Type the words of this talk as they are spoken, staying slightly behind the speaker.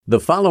The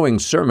following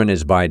sermon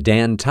is by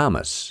Dan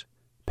Thomas,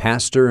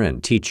 pastor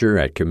and teacher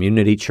at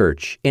Community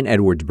Church in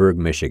Edwardsburg,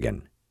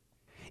 Michigan.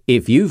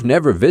 If you've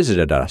never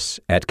visited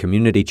us at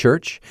Community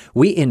Church,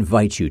 we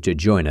invite you to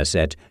join us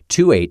at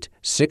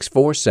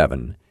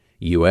 28647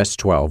 US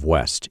 12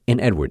 West in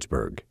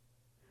Edwardsburg.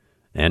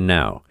 And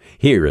now,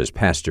 here is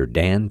Pastor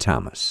Dan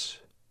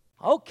Thomas.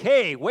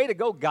 Okay, way to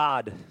go,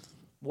 God.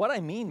 What I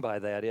mean by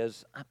that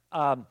is,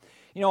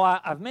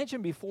 I've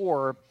mentioned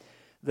before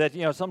that,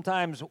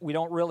 sometimes we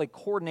don't really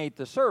coordinate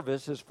the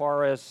service as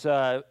far as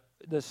the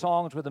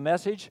songs with the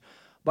message,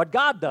 but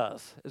God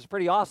does. It's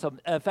pretty awesome.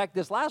 In fact,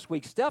 this last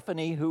week,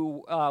 Stephanie,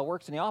 who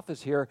works in the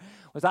office here,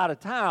 was out of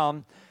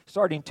town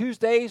starting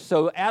Tuesday,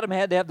 so Adam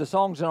had to have the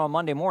songs in on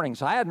Monday morning,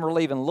 so I hadn't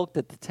really even looked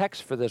at the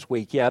text for this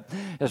week yet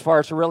as far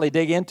as to really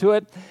dig into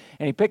it,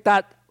 and he picked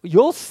out.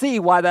 You'll see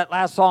why that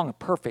last song is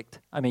perfect.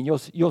 I mean,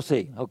 you'll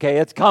see, okay?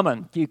 It's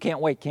coming. You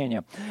can't wait, can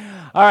you?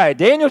 All right,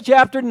 Daniel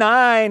chapter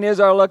 9 is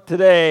our look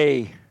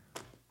today.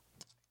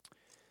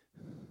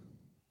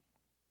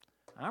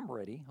 I'm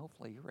ready.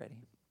 Hopefully you're ready.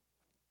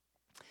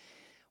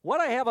 What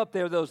I have up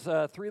there, those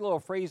three little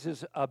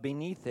phrases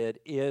beneath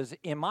it, is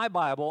in my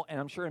Bible, and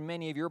I'm sure in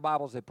many of your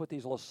Bibles, they put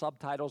these little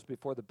subtitles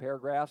before the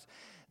paragraphs.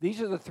 These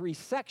are the three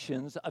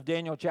sections of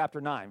Daniel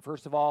chapter 9.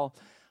 First of all,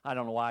 I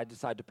don't know why I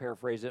decided to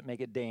paraphrase it, make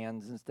it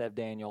Dan's instead of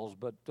Daniel's,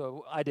 but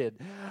I did.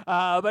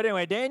 But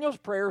anyway, Daniel's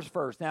prayers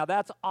first. Now,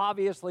 that's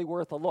obviously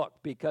worth a look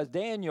because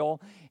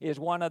Daniel is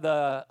one of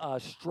the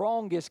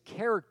strongest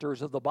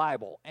characters of the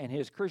Bible, and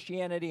his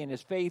Christianity and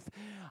his faith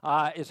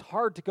is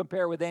hard to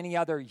compare with any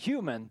other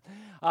human.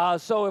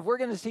 So if we're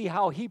going to see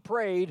how he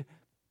prayed,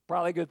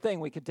 probably a good thing.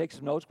 We can take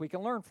some notes. We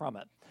can learn from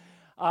it.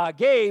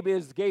 Gabe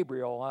is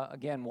Gabriel.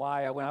 Again,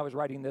 why when I was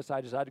writing this, I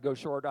decided to go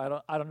short.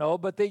 I don't know.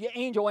 But the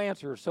angel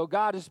answers. So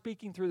God is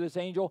speaking through this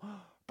angel.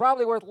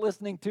 Probably worth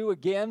listening to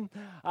again,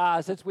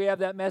 since we have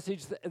that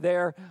message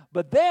there.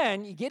 But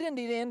then you get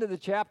into the end of the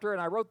chapter,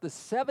 and I wrote the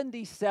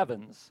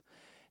 77s.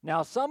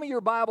 Now, some of your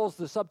Bibles,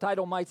 the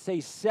subtitle might say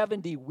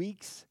 70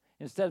 weeks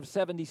instead of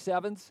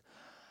 77s.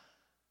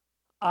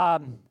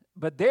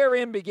 But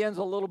therein begins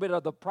a little bit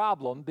of the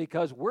problem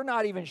because we're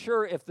not even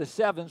sure if the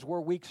sevens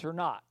were weeks or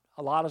not.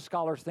 A lot of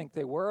scholars think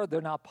they were.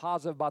 They're not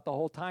positive about the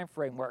whole time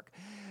framework.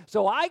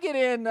 So I get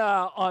in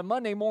on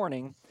Monday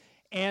morning,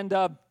 and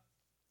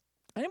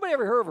anybody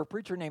ever heard of a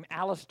preacher named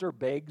Alistair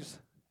Beggs?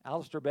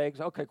 Alistair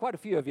Beggs? Okay, quite a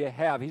few of you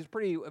have. He's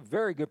a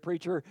very good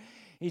preacher.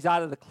 He's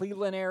out of the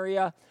Cleveland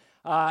area,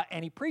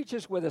 and he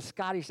preaches with a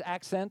Scottish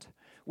accent,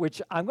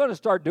 which I'm going to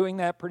start doing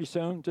that pretty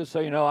soon, just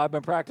so you know. I've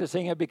been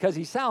practicing it because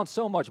he sounds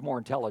so much more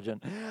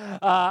intelligent.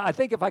 I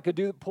think if I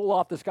could pull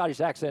off the Scottish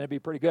accent, it'd be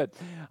pretty good.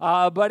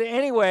 But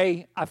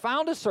anyway, I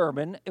found a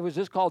sermon. It was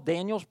just called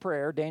Daniel's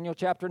Prayer, Daniel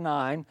chapter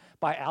 9,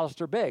 by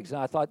Alistair Beggs.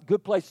 And I thought,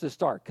 good place to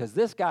start, because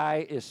this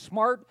guy is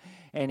smart,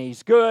 and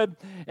he's good,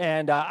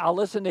 and I'll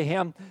listen to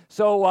him.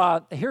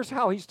 So here's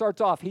how he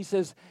starts off. He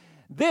says,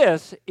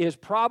 "This is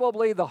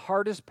probably the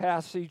hardest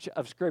passage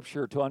of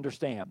Scripture to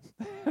understand."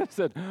 I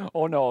said,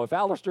 oh no, if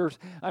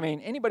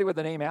anybody with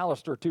the name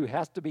Alistair too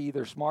has to be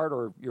either smart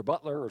or your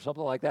butler or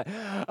something like that.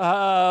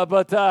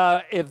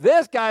 But if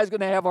this guy's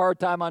going to have a hard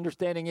time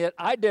understanding it,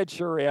 I did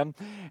sure am.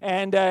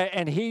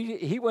 And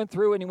he went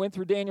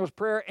through Daniel's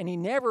prayer, and he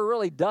never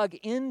really dug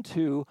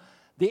into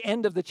the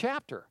end of the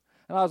chapter.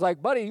 And I was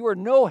like, buddy, you were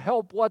no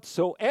help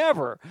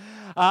whatsoever.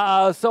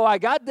 So I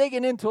got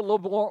digging into a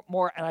little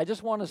more, and I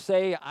just want to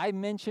say, I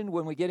mentioned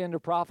when we get into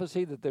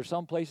prophecy that there's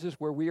some places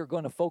where we are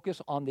going to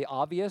focus on the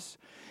obvious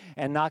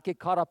and not get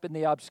caught up in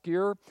the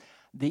obscure.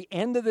 The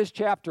end of this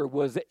chapter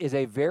is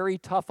a very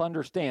tough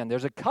understand.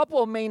 There's a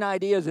couple of main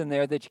ideas in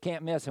there that you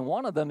can't miss, and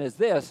one of them is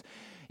this.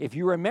 If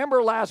you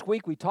remember last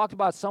week, we talked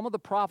about some of the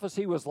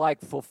prophecy was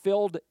like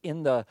fulfilled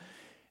in the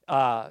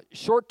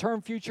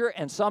short-term future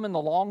and some in the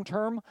long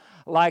term,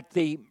 like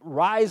the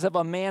rise of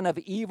a man of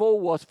evil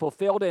was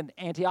fulfilled in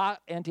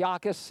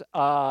Antiochus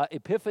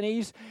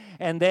Epiphanes,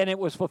 and then it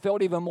was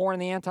fulfilled even more in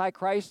the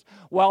Antichrist.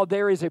 Well,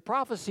 there is a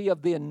prophecy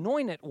of the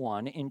anointed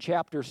one in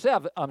chapter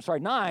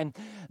 9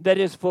 that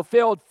is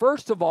fulfilled,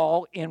 first of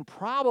all, in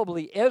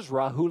probably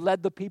Ezra, who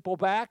led the people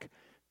back.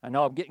 I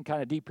know I'm getting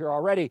kind of deep here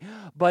already.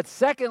 But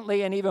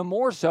secondly, and even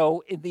more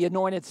so, in the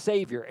anointed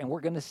Savior, and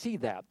we're going to see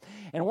that.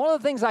 And one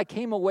of the things I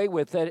came away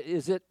with that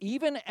is that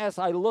even as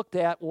I looked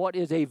at what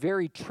is a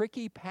very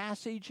tricky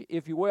passage,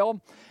 if you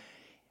will,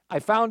 I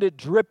found it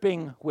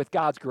dripping with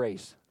God's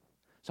grace.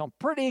 So I'm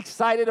pretty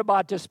excited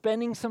about just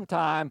spending some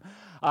time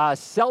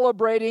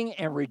celebrating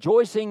and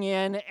rejoicing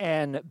in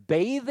and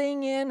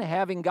bathing in,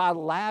 having God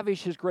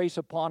lavish His grace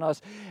upon us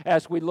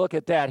as we look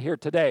at that here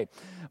today.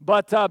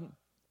 But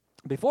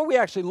before we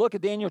actually look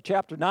at Daniel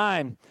chapter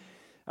 9,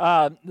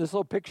 this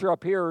little picture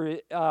up here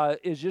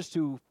is just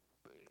to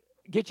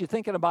get you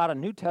thinking about a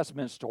New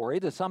Testament story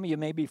that some of you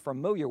may be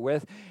familiar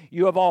with.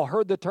 You have all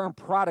heard the term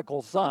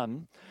prodigal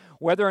son.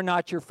 Whether or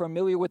not you're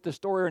familiar with the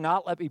story or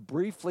not, let me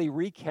briefly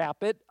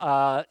recap it.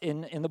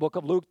 In the book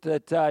of Luke,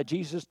 that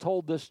Jesus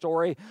told this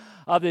story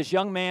of this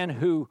young man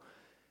who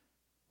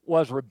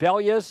was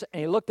rebellious,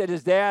 and he looked at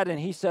his dad and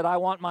he said, I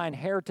want my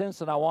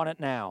inheritance and I want it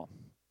now.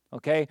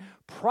 Okay?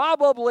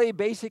 Probably,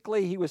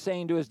 basically, he was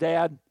saying to his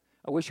dad,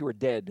 I wish you were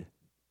dead.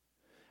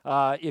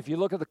 If you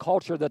look at the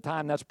culture of the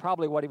time, that's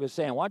probably what he was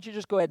saying. Why don't you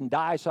just go ahead and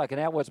die so I can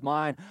have what's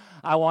mine?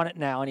 I want it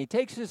now. And he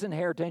takes his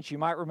inheritance, you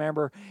might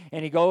remember,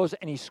 and he goes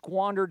and he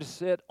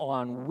squanders it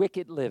on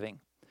wicked living.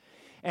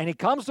 And he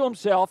comes to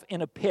himself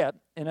in a pit,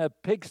 in a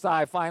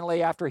pigsty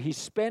finally, after he's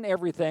spent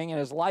everything and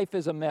his life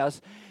is a mess.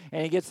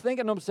 And he gets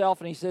thinking to himself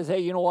and he says,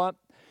 hey, you know what?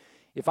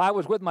 If I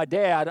was with my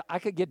dad, I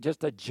could get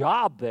just a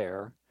job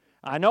there.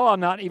 I know I'm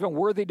not even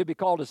worthy to be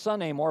called a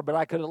son anymore, but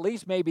I could at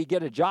least maybe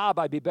get a job.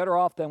 I'd be better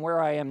off than where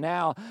I am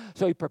now.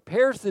 So he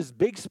prepares this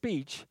big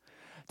speech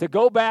to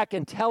go back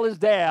and tell his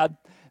dad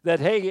that,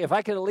 hey, if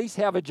I could at least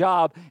have a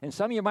job. And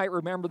some of you might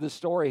remember the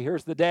story.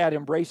 Here's the dad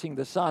embracing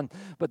the son,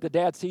 but the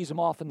dad sees him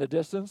off in the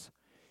distance.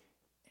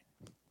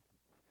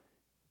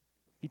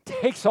 He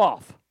takes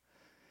off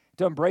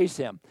to embrace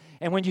him.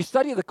 And when you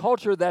study the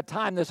culture of that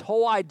time, this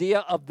whole idea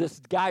of this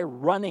guy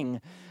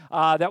running,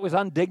 that was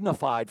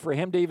undignified for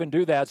him to even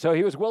do that. So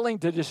he was willing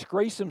to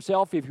disgrace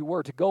himself, if you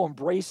were, to go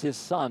embrace his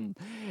son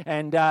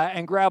and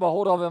grab a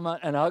hold of him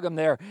and hug him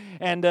there.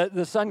 And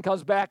the son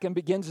comes back and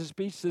begins his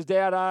speech, says,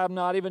 Dad, I'm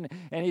not even,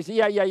 and he says,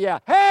 yeah.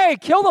 Hey,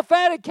 kill the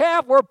fatted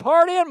calf. We're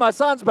partying. My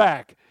son's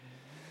back.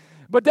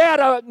 But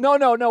Dad, no,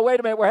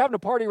 wait a minute. We're having a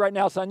party right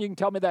now, son. You can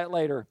tell me that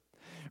later.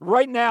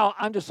 Right now,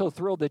 I'm just so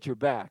thrilled that you're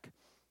back.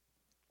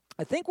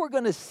 I think we're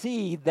going to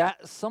see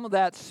that some of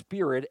that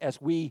spirit as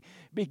we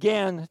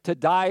begin to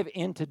dive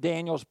into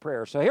Daniel's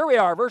prayer. So here we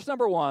are, verse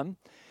number 1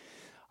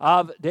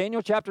 of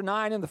Daniel chapter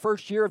 9. In the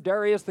first year of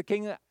Darius, the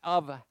king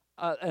of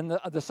and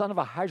the son of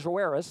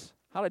Ahasuerus.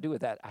 How did I do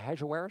with that?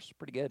 Ahasuerus?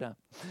 Pretty good.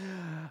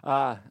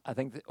 I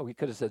think we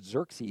could have said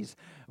Xerxes.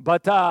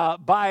 But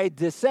by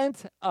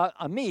descent,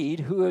 a Mede,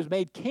 who was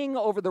made king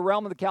over the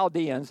realm of the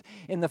Chaldeans,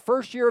 in the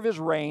first year of his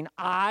reign,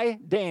 I,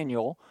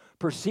 Daniel,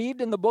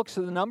 perceived in the books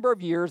of the number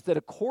of years that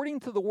according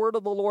to the word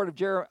of the Lord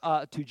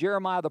to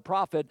Jeremiah the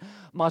prophet,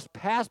 must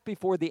pass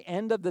before the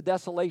end of the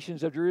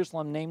desolations of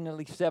Jerusalem,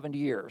 namely 70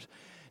 years.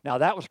 Now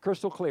that was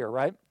crystal clear,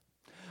 right?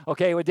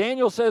 Okay, well,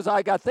 Daniel says,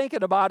 I got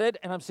thinking about it,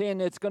 and I'm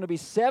saying it's going to be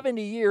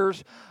 70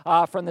 years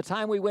from the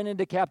time we went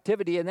into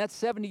captivity, and that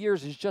 70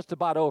 years is just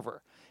about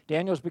over.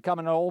 Daniel's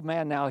becoming an old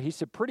man now. He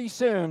said pretty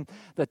soon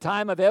the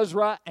time of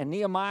Ezra and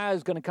Nehemiah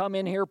is going to come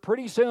in here.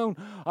 Pretty soon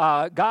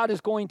God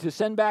is going to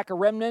send back a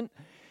remnant.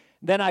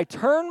 Then I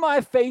turned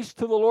my face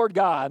to the Lord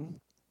God,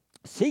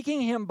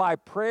 seeking him by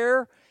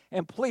prayer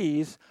and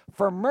pleas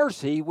for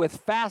mercy with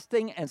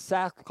fasting and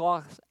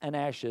sackcloth and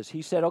ashes.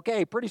 He said,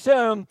 okay, pretty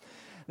soon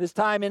this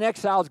time in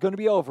exile is going to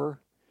be over.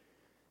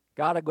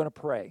 God, I'm going to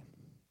pray.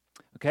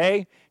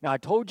 Okay? Now, I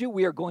told you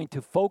we are going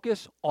to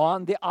focus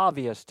on the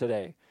obvious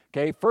today.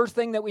 Okay? First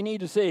thing that we need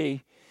to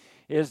see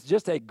is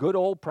just a good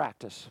old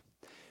practice.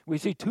 We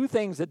see two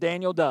things that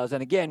Daniel does.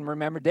 And again,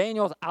 remember,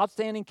 Daniel's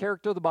outstanding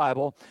character of the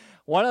Bible.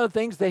 One of the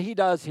things that he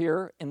does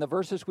here in the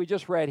verses we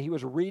just read, he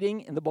was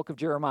reading in the book of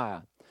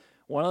Jeremiah.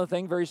 One of the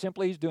things, very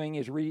simply, he's doing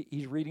is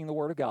he's reading the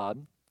Word of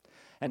God.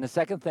 And the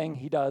second thing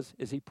he does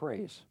is he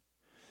prays.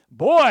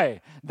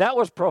 Boy, that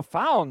was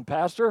profound,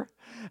 Pastor.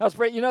 That's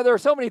great. You know, there are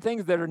so many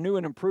things that are new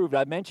and improved.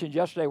 I mentioned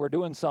yesterday we're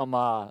doing some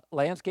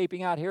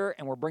landscaping out here,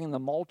 and we're bringing the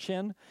mulch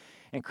in.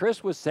 And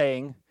Chris was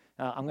saying,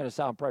 I'm going to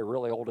sound probably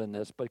really old in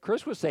this, but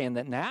Chris was saying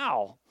that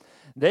now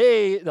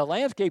the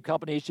landscape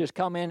companies just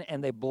come in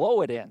and they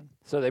blow it in.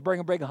 So they bring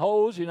a big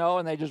hose, you know,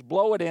 and they just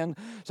blow it in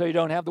so you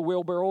don't have the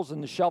wheelbarrows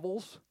and the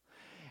shovels.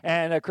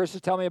 And Chris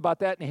was telling me about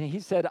that, and he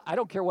said, I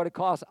don't care what it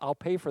costs, I'll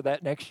pay for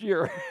that next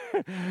year.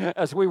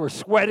 As we were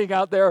sweating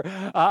out there,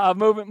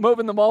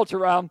 moving the mulch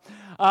around.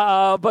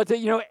 But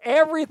you know,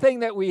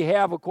 everything that we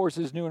have, of course,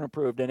 is new and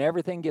improved, and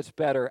everything gets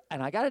better.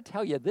 And I got to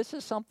tell you, this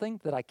is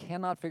something that I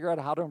cannot figure out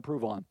how to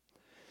improve on.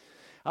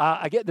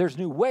 There's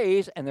new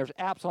ways, and there's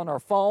apps on our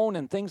phone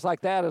and things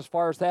like that as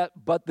far as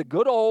that. But the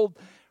good old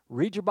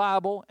read your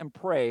Bible and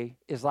pray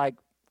is like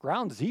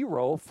ground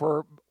zero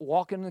for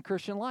walking the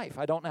Christian life.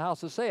 I don't know how else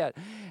to say it.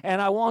 And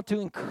I want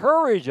to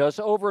encourage us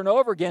over and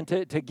over again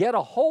to get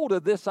a hold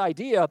of this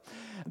idea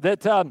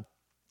that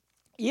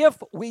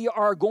if we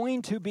are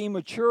going to be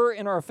mature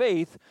in our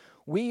faith,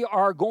 we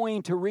are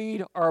going to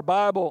read our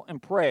Bible and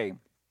pray.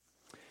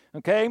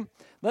 Okay?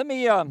 Let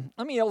me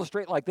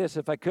illustrate like this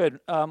if I could.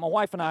 My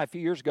wife and I, a few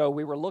years ago,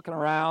 we were looking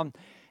around,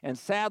 and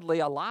sadly,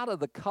 a lot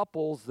of the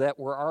couples that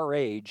were our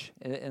age,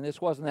 and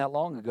this wasn't that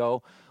long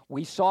ago,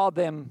 we saw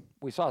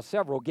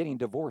several getting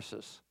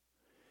divorces.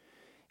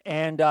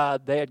 And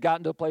they had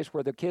gotten to a place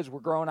where their kids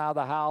were growing out of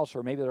the house,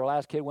 or maybe their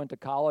last kid went to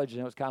college,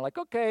 and it was kind of like,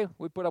 okay,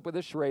 we put up with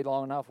this charade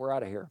long enough, we're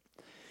out of here.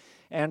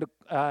 And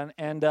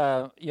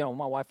you know,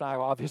 my wife and I,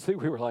 obviously,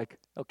 we were like,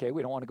 okay,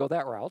 we don't want to go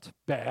that route.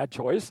 Bad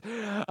choice.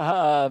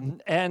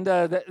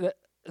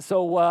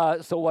 So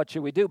what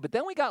should we do? But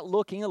then we got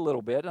looking a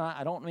little bit, and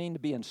I don't mean to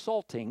be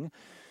insulting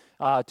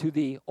to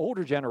the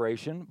older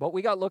generation, but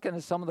we got looking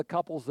at some of the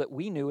couples that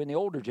we knew in the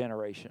older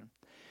generation.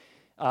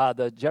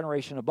 The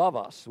generation above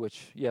us,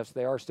 which, yes,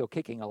 they are still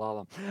kicking, a lot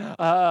of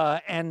them.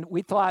 And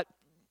we thought,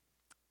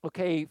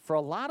 okay, for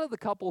a lot of the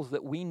couples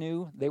that we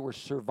knew, they were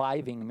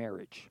surviving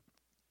marriage.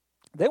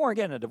 They weren't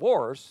getting a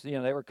divorce,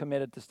 they were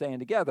committed to staying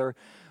together,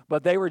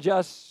 but they were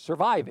just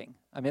surviving.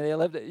 I mean, they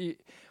lived.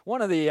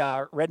 One of the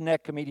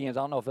redneck comedians,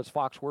 I don't know if it's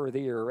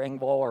Foxworthy or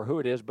Engvall or who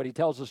it is, but he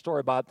tells a story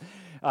about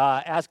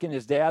asking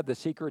his dad the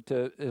secret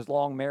to his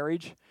long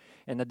marriage,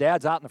 and the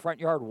dad's out in the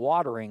front yard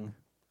watering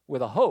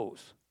with a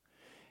hose.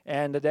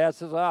 And the dad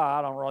says,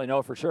 I don't really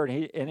know for sure.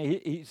 And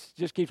he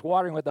just keeps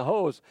watering with the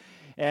hose.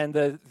 And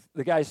the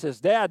guy says,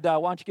 Dad, why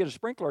don't you get a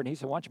sprinkler? And he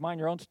said, why don't you mind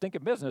your own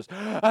stinking business?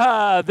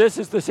 This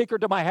is the secret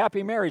to my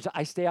happy marriage.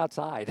 I stay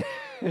outside.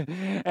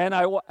 and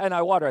I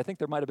water. I think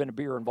there might have been a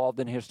beer involved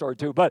in his story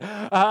too. But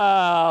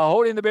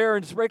holding the beer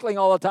and sprinkling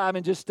all the time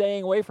and just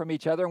staying away from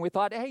each other. And we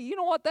thought, hey, you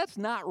know what? That's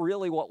not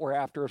really what we're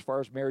after as far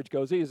as marriage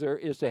goes either,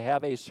 is to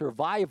have a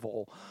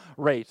survival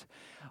rate.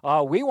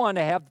 We want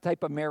to have the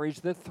type of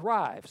marriage that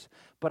thrives.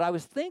 But I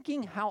was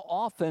thinking how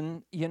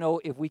often,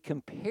 if we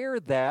compare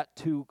that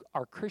to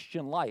our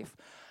Christian life,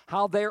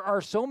 how there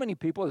are so many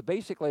people that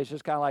basically it's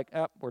just kind of like,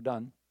 we're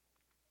done.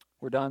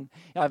 We're done.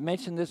 I've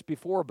mentioned this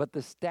before, but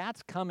the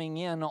stats coming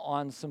in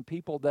on some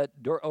people that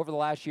over the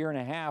last year and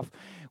a half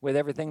with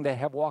everything that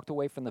have walked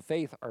away from the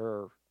faith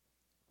are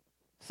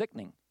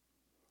sickening.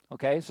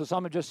 Okay, so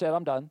some have just said,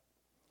 I'm done.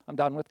 I'm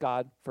done with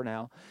God for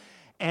now.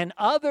 And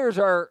others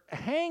are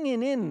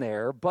hanging in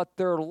there, but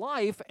their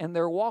life and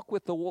their walk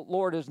with the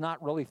Lord is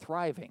not really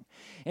thriving.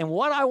 And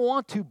what I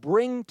want to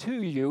bring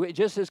to you, it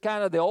just is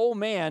kind of the old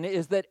man,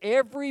 is that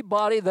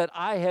everybody that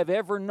I have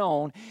ever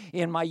known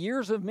in my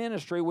years of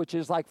ministry, which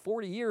is like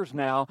 40 years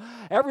now,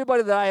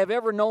 everybody that I have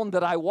ever known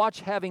that I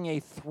watch having a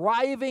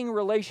thriving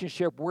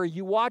relationship where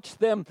you watch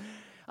them,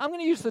 I'm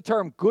going to use the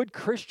term good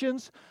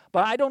Christians,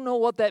 but I don't know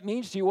what that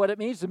means to you. What it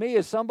means to me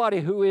is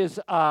somebody who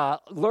is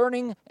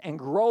learning and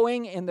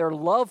growing in their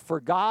love for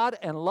God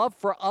and love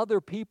for other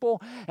people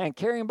and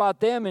caring about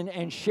them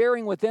and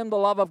sharing with them the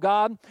love of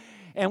God.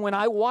 And when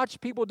I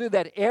watch people do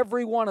that,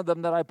 every one of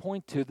them that I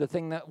point to,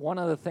 one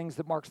of the things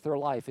that marks their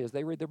life is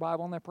they read their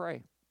Bible and they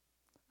pray.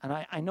 And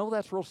I know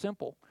that's real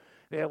simple.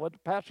 Yeah, what the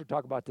pastor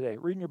talked about today,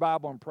 reading your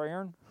Bible and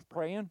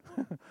praying.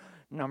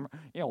 Number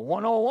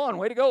 101,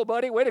 way to go,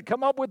 buddy. Way to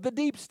come up with the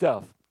deep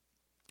stuff.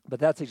 But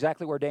that's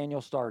exactly where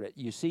Daniel started.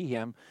 You see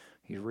him.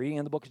 He's reading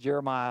in the book of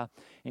Jeremiah, and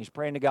he's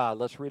praying to God.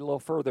 Let's read a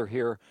little further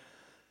here.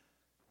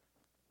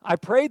 I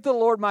prayed to the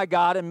Lord my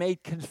God and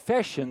made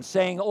confession,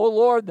 saying, O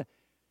Lord,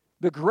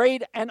 the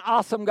great and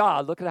awesome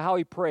God, look at how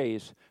he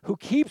prays, who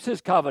keeps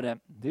his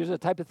covenant. These are the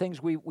type of things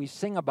we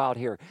sing about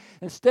here.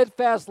 And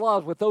steadfast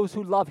love with those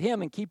who love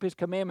him and keep his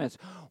commandments.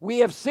 We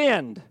have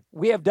sinned.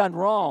 We have done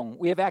wrong.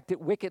 We have acted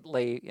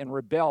wickedly and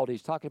rebelled.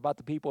 He's talking about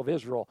the people of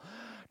Israel.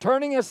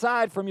 Turning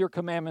aside from your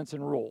commandments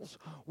and rules.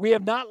 We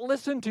have not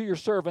listened to your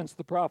servants,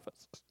 the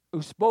prophets,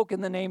 who spoke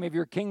in the name of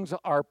your kings,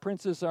 our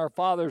princes, our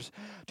fathers,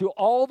 to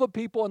all the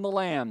people in the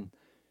land.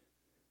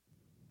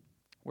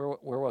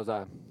 Where was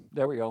I?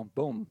 There we go.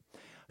 Boom.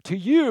 To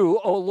you,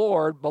 O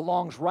Lord,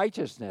 belongs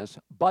righteousness,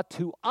 but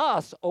to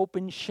us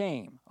open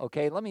shame.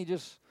 Okay, let me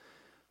just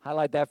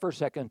highlight that for a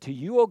second. To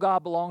you, O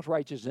God, belongs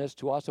righteousness,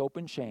 to us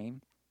open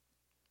shame.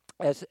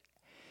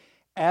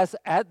 As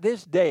at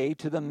this day,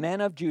 to the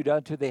men of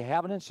Judah, to the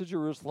inhabitants of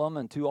Jerusalem,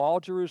 and to all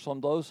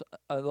Jerusalem,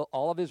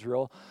 all of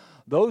Israel,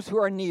 those who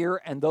are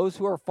near and those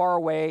who are far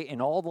away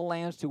in all the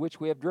lands to which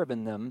we have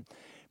driven them,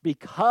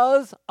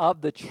 because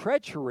of the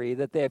treachery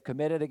that they have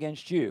committed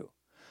against you.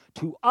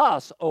 To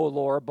us, O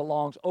Lord,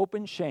 belongs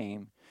open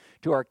shame,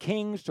 to our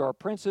kings, to our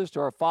princes,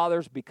 to our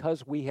fathers,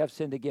 because we have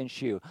sinned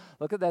against you.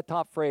 Look at that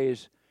top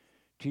phrase.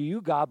 To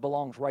you, God,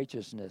 belongs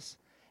righteousness.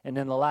 And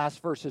in the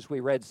last verses we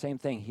read, same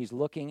thing. He's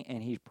looking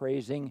and he's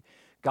praising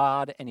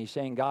God, and he's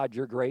saying, God,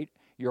 you're great,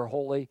 you're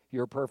holy,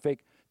 you're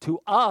perfect.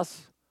 To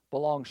us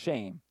belongs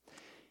shame.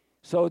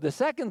 So the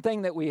second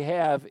thing that we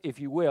have, if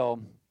you will,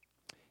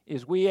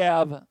 is we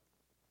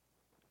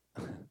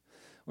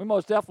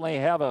most definitely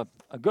have a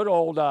good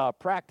old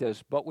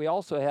practice, but we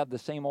also have the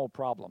same old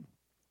problem.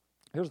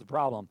 Here's the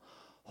problem.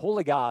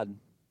 Holy God,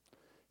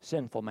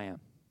 sinful man.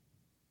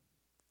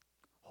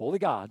 Holy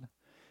God,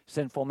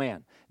 sinful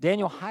man.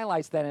 Daniel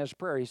highlights that in his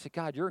prayer. He said,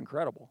 God, you're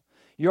incredible.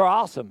 You're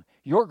awesome.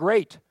 You're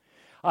great.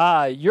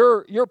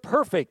 You're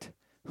perfect.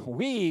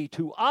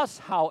 To us,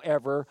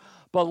 however,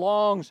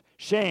 belongs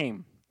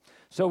shame.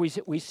 So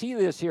we see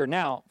this here.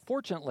 Now,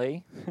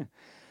 fortunately,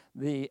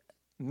 the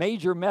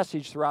major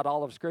message throughout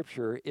all of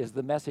Scripture is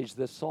the message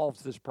that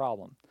solves this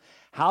problem.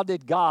 How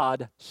did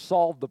God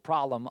solve the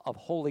problem of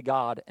holy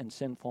God and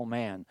sinful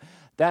man?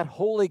 That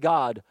holy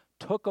God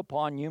took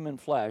upon human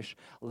flesh,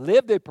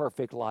 lived a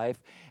perfect life,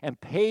 and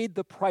paid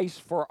the price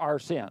for our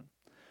sin.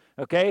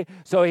 Okay?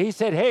 So he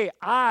said, hey,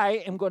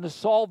 I am going to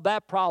solve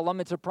that problem.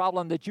 It's a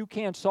problem that you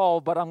can't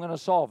solve, but I'm going to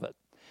solve it.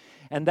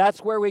 And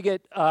that's where we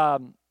get,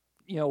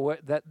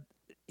 that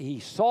he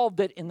solved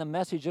it in the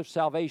message of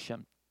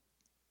salvation.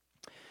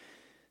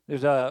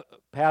 There's a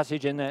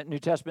passage in the New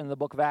Testament in the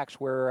book of Acts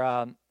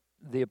where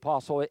the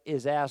apostle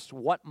is asked,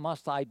 what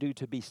must I do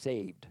to be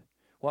saved?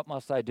 What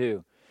must I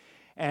do?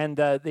 And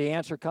the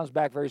answer comes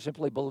back very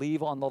simply,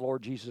 believe on the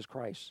Lord Jesus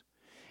Christ.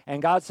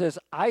 And God says,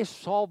 I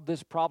solved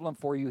this problem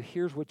for you.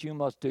 Here's what you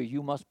must do.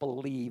 You must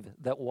believe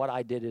that what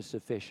I did is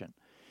sufficient.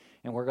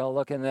 And we're going to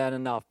look into that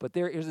enough. But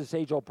there is this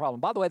age-old problem.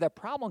 By the way, that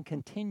problem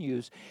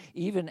continues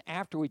even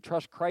after we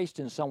trust Christ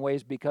in some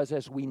ways, because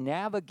as we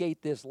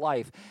navigate this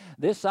life,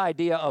 this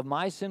idea of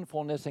my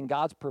sinfulness and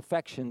God's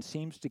perfection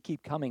seems to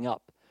keep coming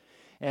up.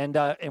 And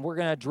we're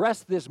going to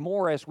address this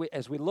more as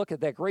we look at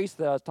that grace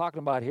that I was talking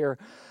about here.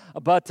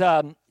 But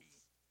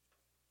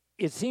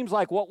it seems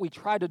like what we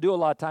try to do a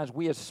lot of times,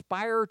 we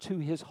aspire to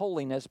His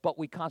holiness, but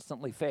we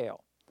constantly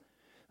fail.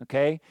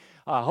 Okay?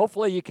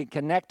 Hopefully you can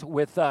connect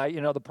with,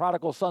 the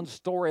prodigal son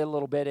story a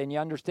little bit, and you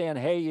understand,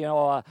 hey,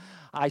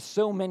 I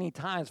so many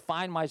times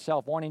find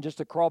myself wanting just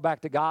to crawl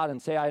back to God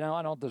and say, I know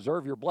I don't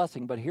deserve your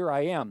blessing, but here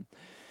I am.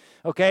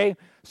 Okay?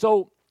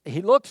 So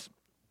he looks,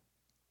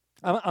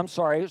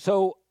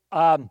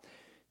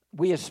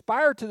 we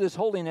aspire to this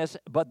holiness,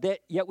 but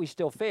yet we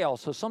still fail.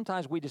 So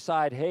sometimes we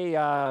decide, hey,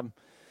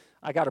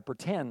 I got to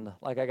pretend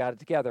like I got it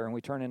together, and we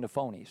turn into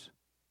phonies.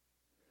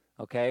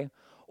 Okay?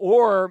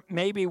 Or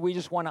maybe we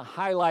just want to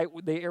highlight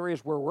the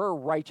areas where we're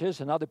righteous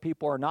and other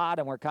people are not,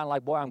 and we're kind of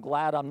like, boy, I'm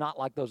glad I'm not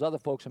like those other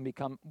folks, and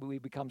we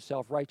become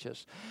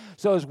self-righteous.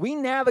 So as we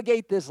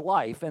navigate this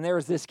life, and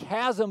there's this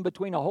chasm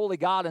between a holy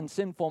God and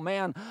sinful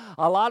man,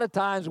 a lot of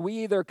times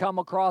we either come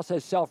across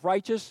as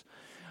self-righteous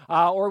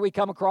or we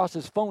come across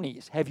as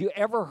phonies. Have you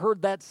ever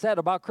heard that said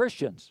about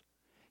Christians?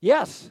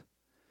 Yes.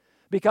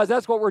 Because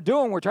that's what we're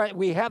doing.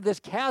 We have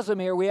this chasm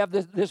here. We have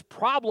this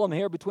problem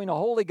here between a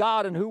holy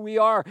God and who we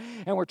are,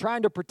 and we're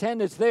trying to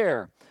pretend it's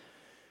there.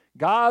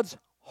 God's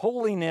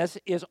holiness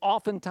is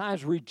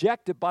oftentimes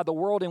rejected by the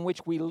world in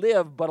which we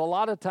live, but a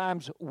lot of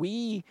times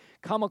we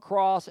come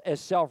across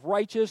as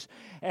self-righteous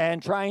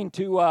and trying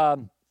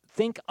to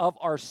think of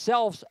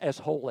ourselves as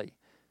holy.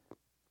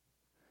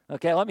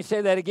 Okay, let me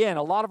say that again.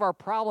 A lot of our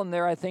problem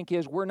there, I think,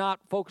 is we're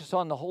not focused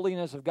on the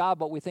holiness of God,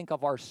 but we think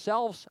of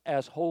ourselves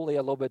as holy a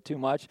little bit too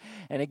much.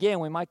 And again,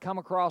 we might come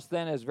across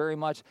then as very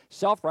much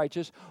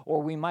self-righteous,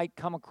 or we might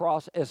come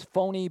across as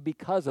phony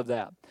because of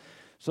that.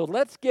 So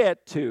let's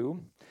get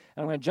to,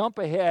 I'm going to jump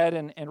ahead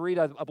and read,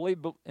 I believe,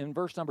 in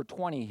verse number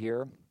 20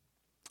 here.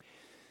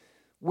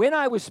 When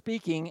I was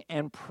speaking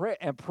and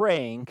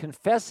praying,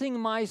 confessing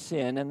my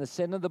sin and the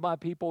sin of my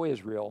people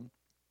Israel,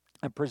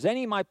 and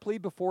presenting my plea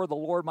before the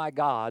Lord my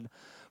God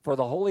for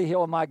the holy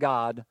hill of my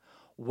God,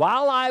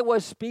 while I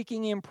was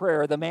speaking in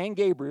prayer, the man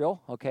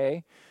Gabriel,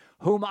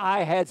 whom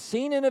I had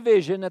seen in a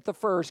vision at the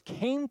first,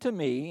 came to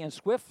me in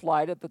swift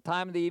flight at the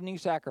time of the evening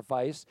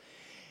sacrifice,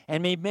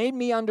 and he made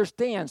me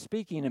understand,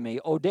 speaking to me,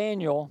 O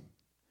Daniel,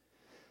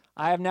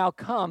 I have now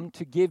come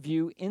to give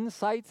you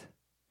insight.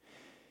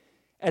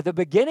 At the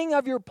beginning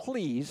of your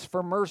pleas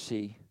for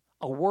mercy,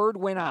 a word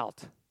went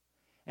out,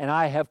 and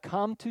I have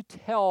come to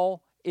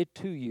tell it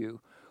to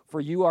you, for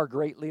you are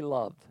greatly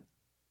loved.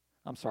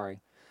 I'm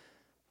sorry.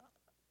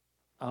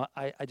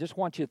 I just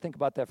want you to think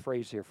about that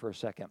phrase here for a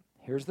second.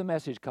 Here's the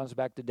message, comes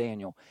back to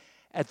Daniel.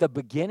 At the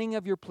beginning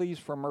of your pleas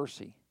for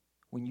mercy,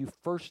 when you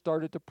first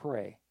started to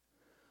pray,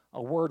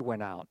 a word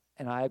went out,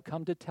 and I have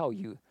come to tell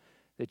you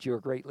that you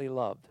are greatly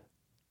loved.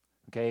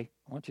 Okay?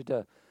 I want you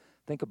to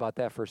think about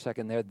that for a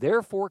second there.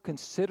 Therefore,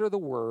 consider the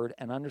word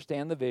and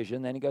understand the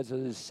vision. Then he goes,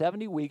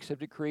 70 weeks have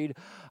decreed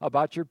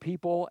about your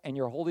people and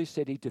your holy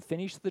city to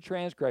finish the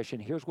transgression.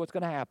 Here's what's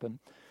going to happen.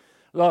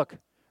 Look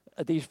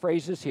at these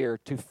phrases here.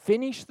 To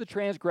finish the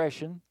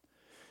transgression,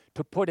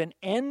 to put an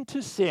end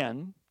to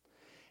sin,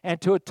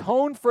 and to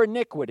atone for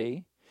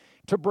iniquity,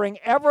 to bring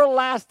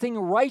everlasting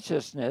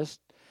righteousness,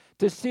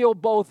 to seal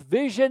both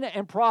vision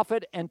and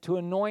prophet, and to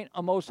anoint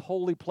a most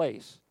holy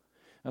place.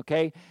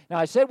 Okay, now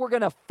I said we're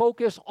going to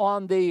focus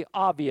on the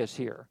obvious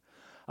here.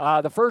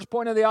 The first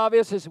point of the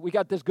obvious is we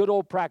got this good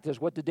old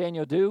practice. What did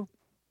Daniel do?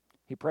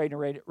 He prayed and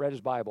read his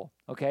Bible.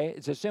 Okay,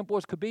 it's as simple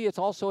as could be. It's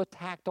also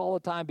attacked all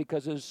the time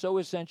because it is so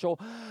essential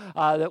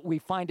that we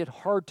find it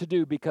hard to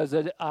do, because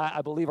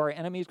I believe our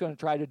enemy is going to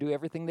try to do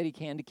everything that he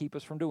can to keep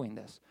us from doing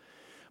this.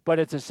 But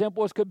it's as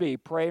simple as could be.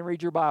 Pray and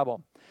read your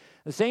Bible.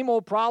 The same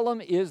old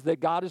problem is that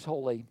God is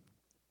holy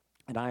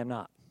and I am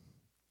not.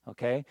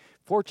 Okay?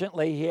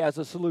 Fortunately, he has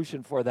a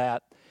solution for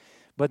that.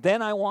 But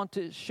then I want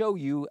to show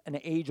you an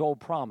age-old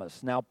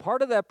promise. Now,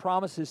 part of that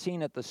promise is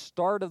seen at the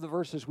start of the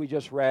verses we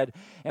just read,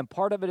 and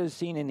part of it is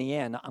seen in the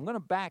end. I'm going to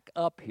back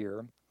up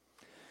here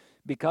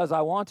because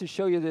I want to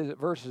show you the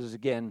verses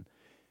again.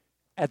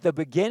 At the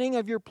beginning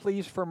of your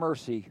pleas for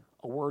mercy,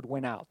 a word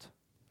went out.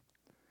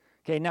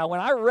 Okay, now when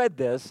I read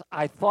this,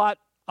 I thought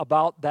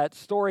about that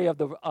story of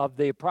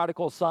the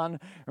prodigal son.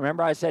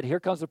 Remember I said, here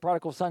comes the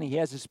prodigal son. He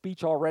has his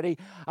speech already.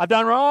 I've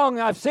done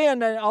wrong. I've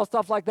sinned and all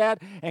stuff like that.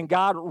 And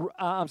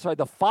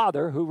the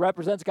father who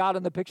represents God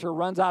in the picture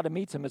runs out and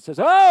meets him and says,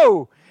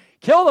 oh,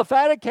 kill the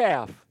fatted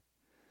calf.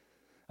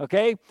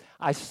 Okay,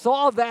 I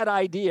saw that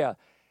idea.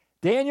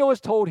 Daniel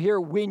was told here,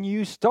 when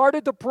you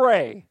started to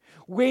pray,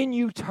 when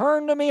you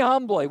turned to me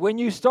humbly, when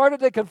you started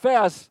to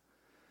confess,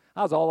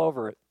 I was all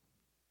over it.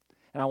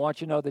 And I want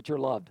you to know that you're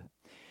loved.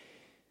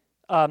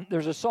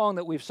 There's a song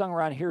that we've sung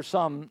around here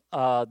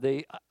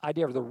the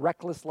idea of the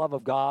reckless love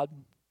of God.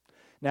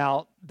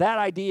 Now, that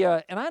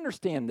idea, and I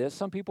understand this,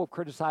 some people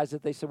criticize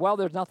it. They say, well,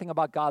 there's nothing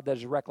about God that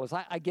is reckless.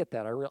 I get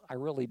that. I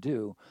really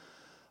do.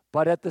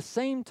 But at the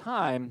same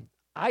time,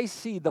 I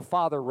see the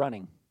Father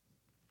running.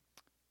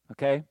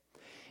 Okay?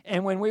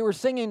 And when we were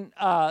singing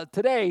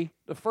today,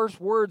 the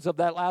first words of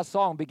that last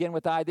song begin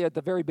with the idea at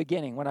the very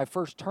beginning, when I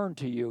first turned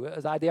to you.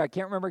 As idea, I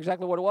can't remember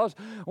exactly what it was.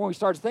 When we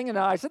started singing it,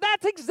 I said,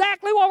 that's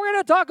exactly what we're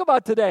going to talk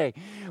about today.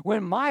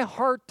 When my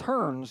heart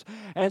turns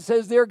and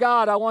says, dear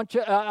God, I want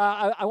you,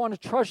 I want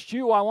to trust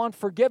you. I want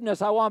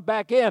forgiveness. I want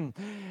back in.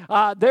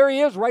 There he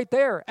is right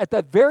there at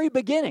the very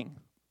beginning.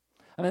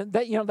 I mean,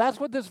 that's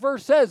what this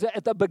verse says.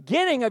 At the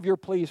beginning of your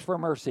pleas for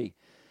mercy,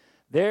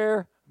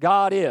 there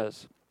God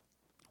is.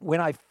 When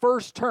I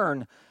first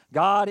turn,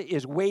 God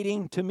is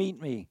waiting to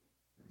meet me.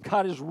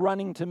 God is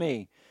running to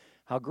me.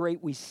 How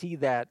great we see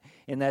that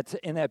in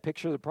that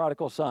picture of the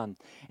prodigal son.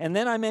 And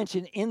then I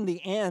mentioned in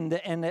the end,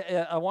 and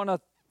I want to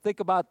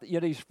think about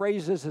these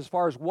phrases as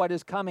far as what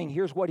is coming.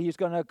 Here's what he's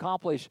going to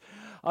accomplish.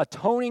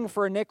 Atoning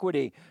for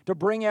iniquity, to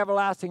bring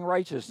everlasting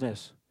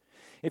righteousness.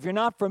 If you're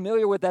not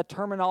familiar with that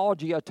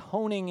terminology,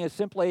 atoning is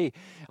simply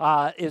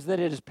is that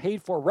it is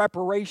paid for.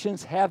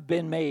 Reparations have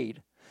been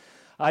made.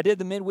 I did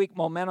the midweek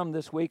momentum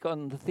this week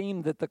on the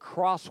theme that the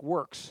cross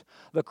works.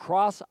 The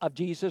cross of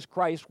Jesus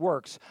Christ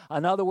works.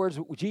 In other words,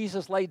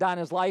 Jesus laid down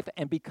his life,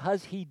 and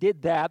because he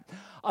did that,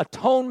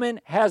 atonement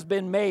has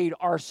been made.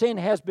 Our sin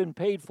has been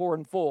paid for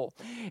in full.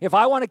 If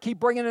I want to keep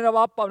bringing it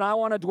up and I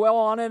want to dwell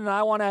on it and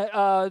I want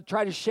to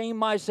try to shame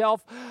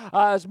myself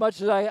as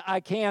much as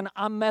I can,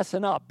 I'm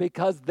messing up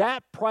because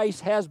that price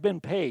has been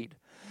paid.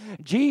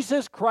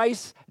 Jesus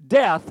Christ's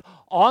death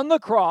on the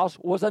cross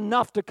was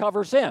enough to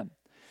cover sin.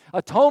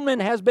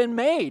 Atonement has been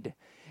made.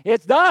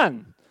 It's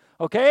done.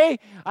 Okay?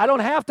 I don't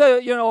have to,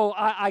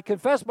 I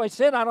confess my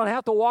sin. I don't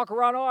have to walk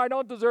around, I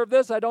don't deserve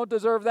this. I don't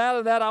deserve that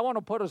and that. I want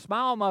to put a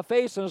smile on my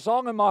face and a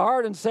song in my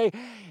heart and say,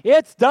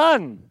 it's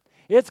done.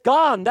 It's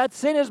gone. That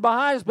sin is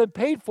behind. It's been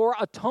paid for.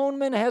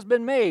 Atonement has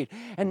been made.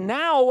 And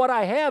now what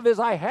I have is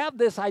I have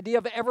this idea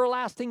of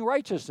everlasting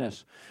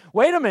righteousness.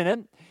 Wait a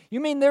minute.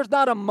 You mean there's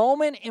not a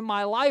moment in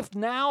my life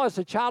now as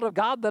a child of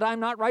God that I'm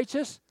not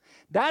righteous?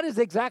 That is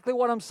exactly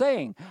what I'm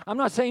saying. I'm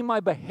not saying my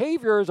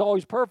behavior is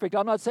always perfect.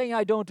 I'm not saying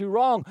I don't do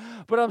wrong.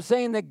 But I'm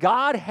saying that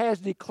God has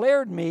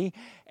declared me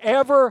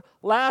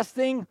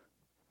everlastingly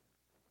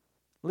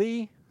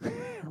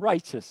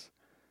righteous.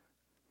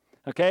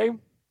 Okay?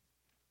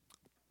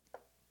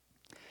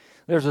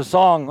 There's a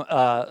song,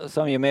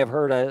 some of you may have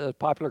heard, a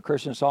popular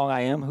Christian song,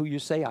 I Am Who You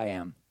Say I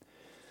Am.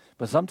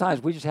 But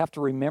sometimes we just have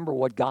to remember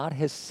what God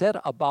has said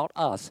about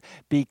us,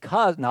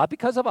 not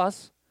because of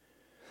us,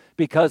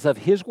 because of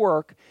his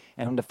work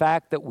and the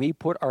fact that we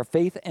put our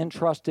faith and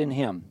trust in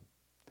him.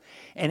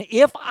 And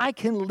if I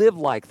can live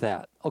like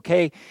that,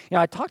 okay,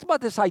 I talked about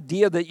this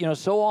idea that,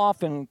 so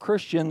often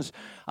Christians,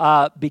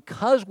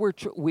 because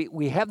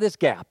we have this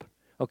gap,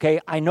 okay,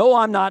 I know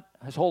I'm not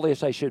as holy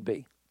as I should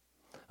be,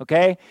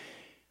 okay,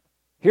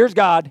 here's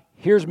God,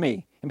 here's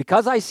me. And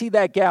because I see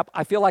that gap,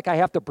 I feel like I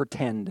have to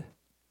pretend,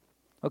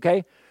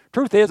 okay.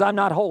 Truth is, I'm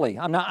not holy.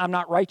 I'm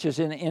not righteous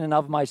in and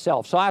of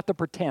myself. So I have to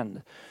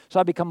pretend. So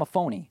I become a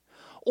phony.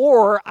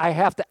 Or I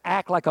have to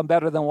act like I'm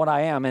better than what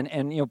I am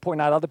and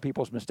point out other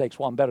people's mistakes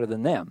while I'm better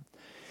than them.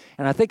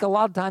 And I think a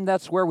lot of time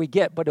that's where we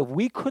get. But if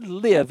we could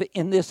live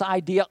in this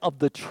idea of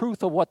the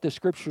truth of what the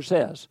Scripture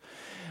says,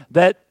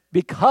 that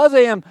because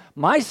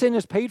my sin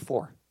is paid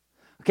for.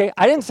 Okay,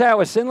 I didn't say I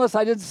was sinless.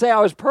 I didn't say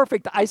I was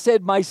perfect. I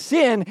said my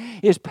sin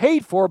is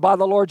paid for by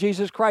the Lord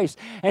Jesus Christ.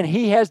 And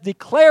he has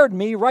declared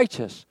me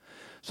righteous.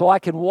 So I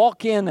can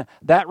walk in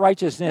that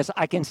righteousness.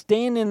 I can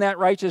stand in that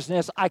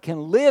righteousness. I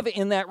can live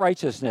in that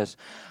righteousness.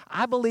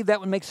 I believe that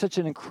would make such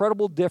an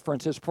incredible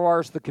difference as far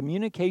as the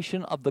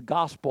communication of the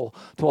gospel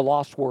to a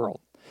lost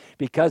world.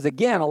 Because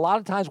again, a lot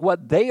of times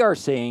what they are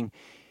seeing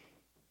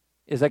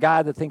is a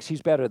guy that thinks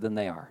he's better than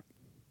they are.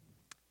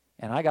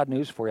 And I got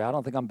news for you. I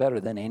don't think I'm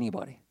better than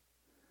anybody.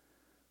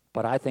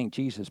 But I think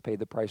Jesus paid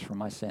the price for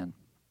my sin.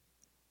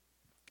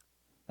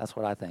 That's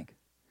what I think.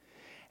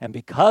 And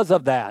because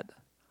of that,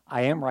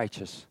 I am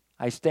righteous.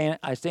 I stand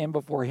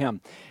before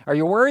him. Are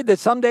you worried that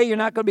someday you're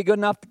not going to be good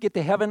enough to get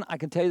to heaven? I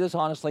can tell you this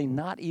honestly,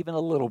 not even a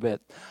little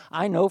bit.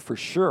 I know for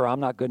sure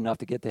I'm not good enough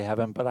to get to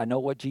heaven, but I know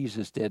what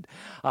Jesus did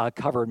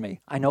covered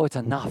me. I know it's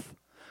enough.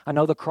 I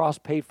know the cross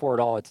paid for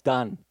it all. It's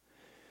done.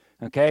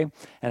 Okay?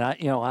 And I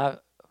have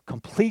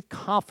complete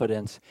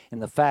confidence in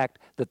the fact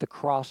that the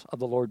cross of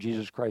the Lord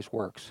Jesus Christ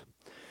works.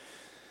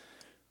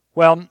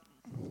 Well,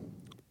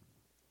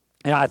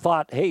 and I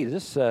thought, hey,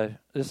 this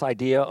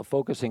idea of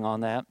focusing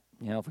on that,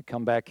 if we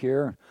come back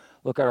here,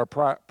 look at our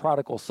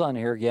prodigal son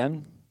here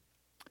again.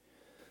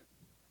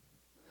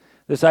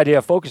 This idea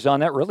of focusing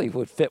on that really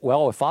would fit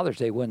well with Father's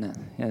Day, wouldn't it?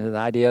 The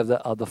idea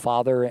of the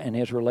father and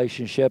his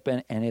relationship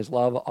and his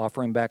love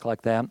offering back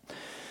like that.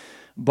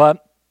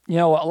 But, a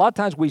lot of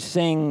times we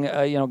sing,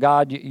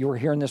 God, you were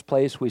here in this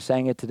place. We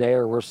sang it today,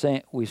 or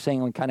we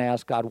sing and kind of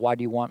ask God, why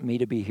do you want me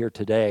to be here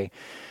today?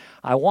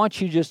 I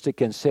want you just to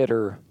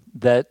consider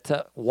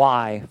that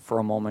why, for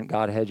a moment,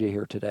 God had you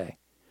here today.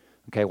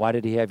 Okay, why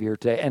did he have you here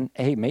today? And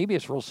hey, maybe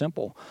it's real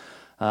simple.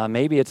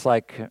 Maybe it's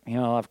like,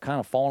 I've kind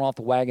of fallen off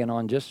the wagon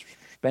on just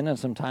spending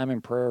some time in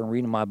prayer and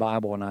reading my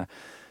Bible, and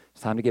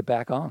it's time to get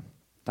back on.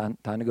 Time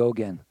to go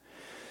again.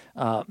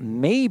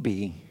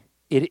 Maybe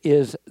it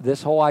is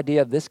this whole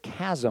idea of this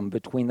chasm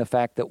between the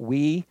fact that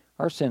we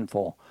are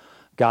sinful,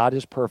 God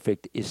is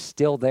perfect, is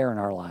still there in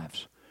our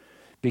lives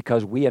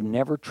because we have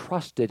never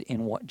trusted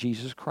in what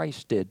Jesus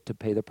Christ did to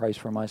pay the price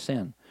for my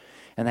sin.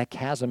 And that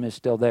chasm is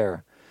still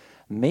there.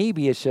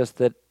 Maybe it's just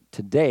that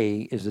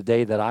today is the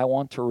day that I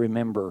want to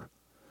remember.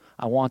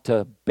 I want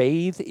to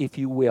bathe, if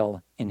you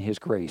will, in His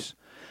grace.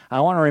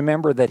 I want to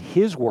remember that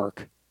His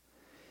work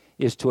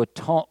was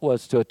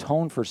to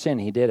atone for sin.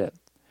 He did it.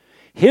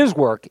 His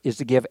work is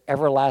to give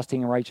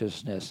everlasting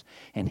righteousness,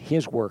 and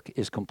His work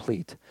is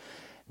complete.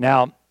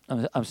 Now,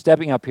 I'm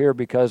stepping up here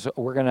because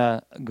we're going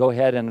to go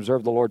ahead and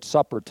observe the Lord's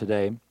Supper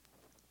today.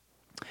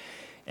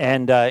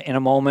 And in a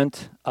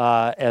moment,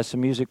 as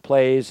some music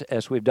plays,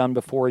 as we've done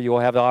before, you'll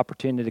have the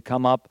opportunity to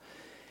come up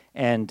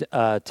and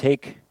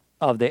take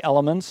of the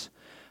elements,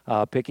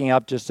 picking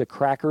up just a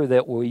cracker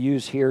that we'll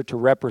use here to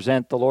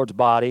represent the Lord's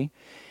body,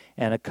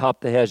 and a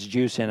cup that has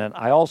juice in it.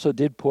 I also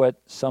did put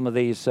some of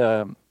these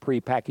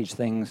pre-packaged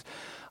things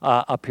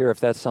up here if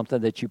that's something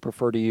that you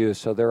prefer to use.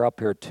 So they're up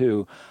here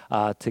too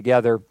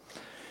together.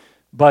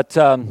 But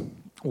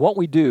what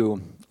we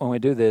do when we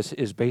do this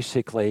is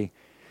basically,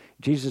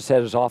 Jesus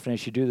said, as often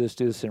as you do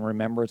this in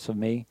remembrance of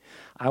me.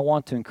 I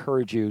want to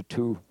encourage you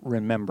to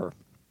remember.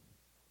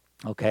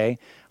 Okay?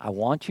 I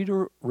want you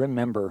to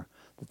remember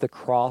that the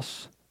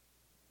cross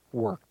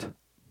worked.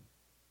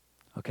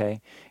 Okay?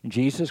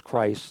 Jesus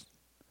Christ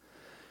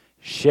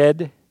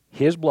shed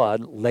His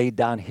blood, laid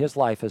down His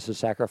life as a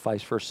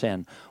sacrifice for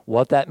sin.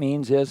 What that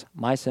means is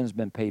my sin's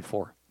been paid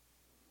for.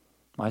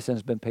 My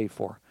sin's been paid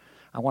for.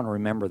 I want to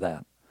remember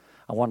that.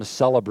 I want to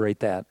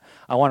celebrate that.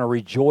 I want to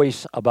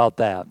rejoice about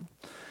that.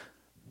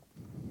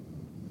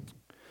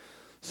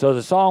 So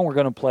the song we're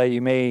going to play,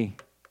 you may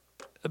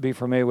be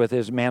familiar with,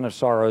 is Man of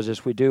Sorrows.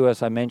 As we do,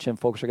 as I mentioned,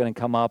 folks are going to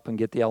come up and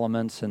get the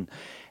elements and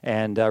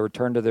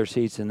return to their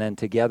seats, and then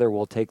together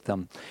we'll take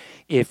them.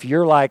 If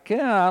you're like,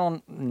 I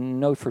don't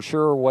know for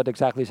sure what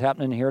exactly is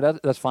happening here,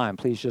 that's fine.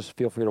 Please just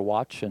feel free to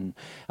watch and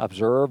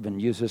observe and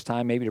use this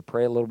time maybe to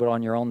pray a little bit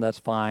on your own. That's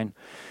fine.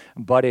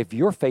 But if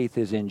your faith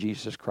is in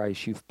Jesus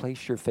Christ, you've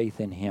placed your faith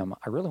in Him,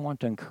 I really want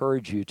to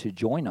encourage you to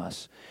join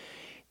us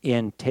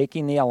in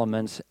taking the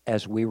elements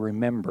as we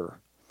remember.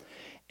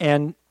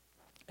 And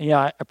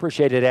I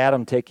appreciated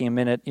Adam taking a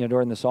minute,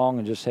 during the song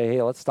and just say,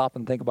 hey, let's stop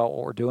and think about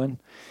what we're doing.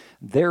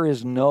 There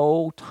is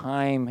no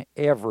time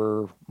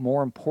ever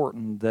more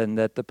important than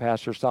that the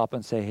pastor stop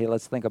and say, hey,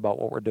 let's think about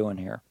what we're doing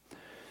here.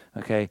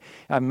 Okay?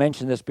 I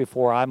mentioned this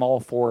before. I'm all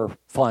for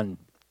fun.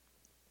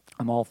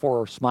 I'm all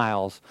for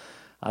smiles.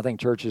 I think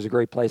church is a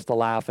great place to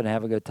laugh and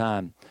have a good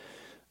time.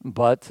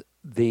 But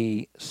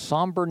the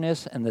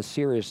somberness and the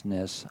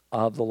seriousness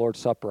of the Lord's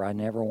Supper, I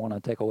never want to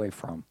take away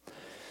from,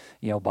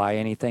 by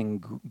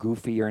anything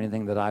goofy or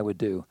anything that I would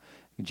do.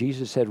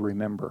 Jesus said,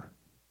 remember.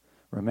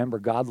 Remember,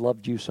 God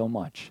loved you so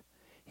much.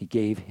 He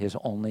gave His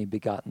only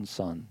begotten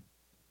Son.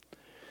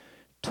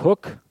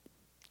 Took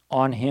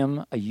on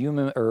Him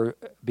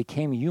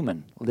became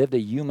human, lived a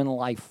human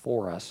life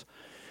for us,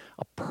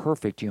 a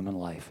perfect human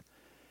life,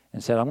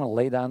 and said, I'm going to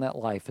lay down that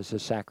life as a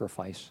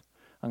sacrifice.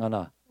 I'm going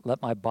to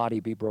let my body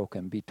be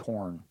broken, be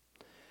torn.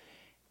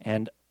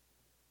 And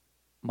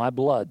my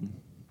blood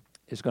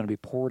is going to be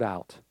poured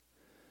out.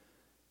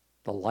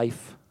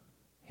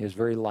 His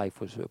very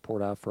life was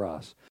poured out for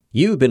us.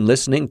 You've been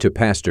listening to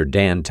Pastor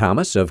Dan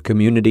Thomas of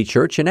Community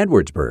Church in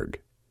Edwardsburg.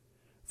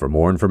 For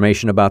more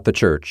information about the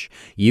church,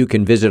 you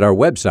can visit our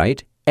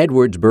website,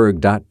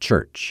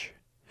 edwardsburg.church.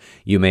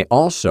 You may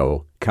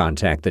also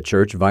contact the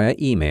church via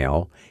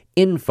email,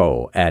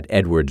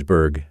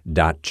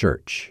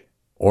 info@edwardsburg.church,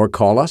 or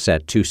call us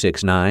at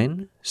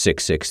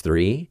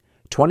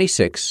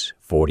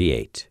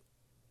 269-663-2648.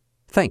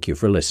 Thank you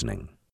for listening.